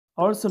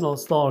Arsenal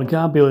star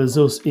Gabriel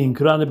Jesus'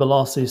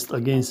 incredible assist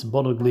against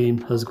Bodo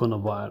Glimt has gone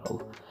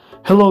viral.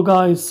 Hello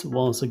guys,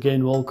 once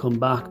again welcome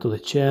back to the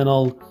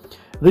channel.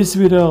 This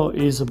video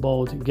is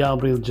about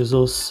Gabriel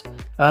Jesus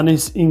and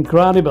his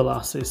incredible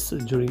assist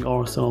during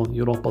Arsenal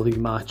Europa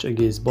League match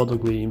against Bodo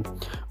Glimt,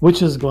 which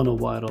has gone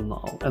viral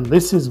now, and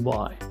this is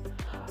why.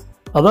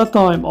 At that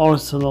time,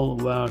 Arsenal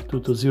were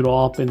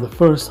 2-0 up in the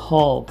first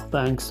half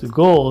thanks to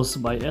goals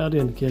by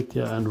Arian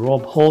Ketia and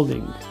Rob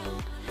Holding.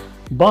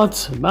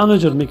 But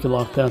manager Mikel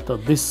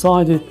Arteta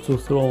decided to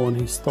throw on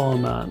his star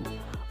man,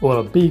 or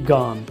a big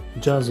gun,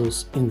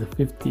 Jesus, in the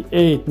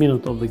 58th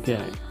minute of the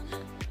game.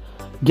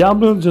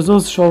 Gabriel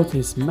Jesus showed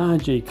his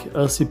magic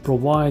as he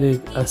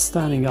provided a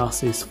stunning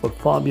assist for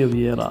Fabio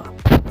Viera,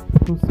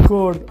 who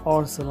scored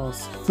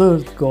Arsenal's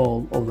third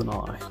goal of the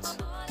night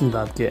in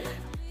that game.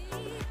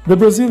 The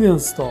Brazilian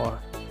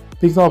star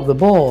picked up the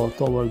ball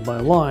toward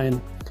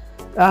byline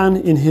and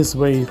in his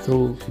way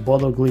through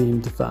Bodo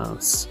Glimt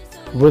defense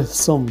with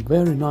some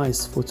very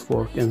nice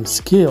footwork and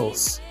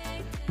skills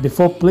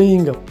before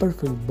playing a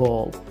perfect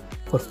ball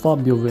for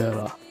Fabio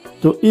Viera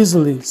to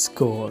easily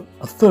score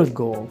a third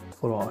goal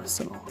for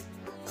Arsenal.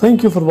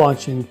 Thank you for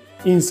watching.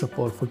 In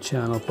support for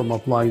channel,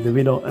 like the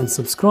video and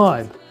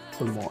subscribe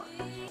for more.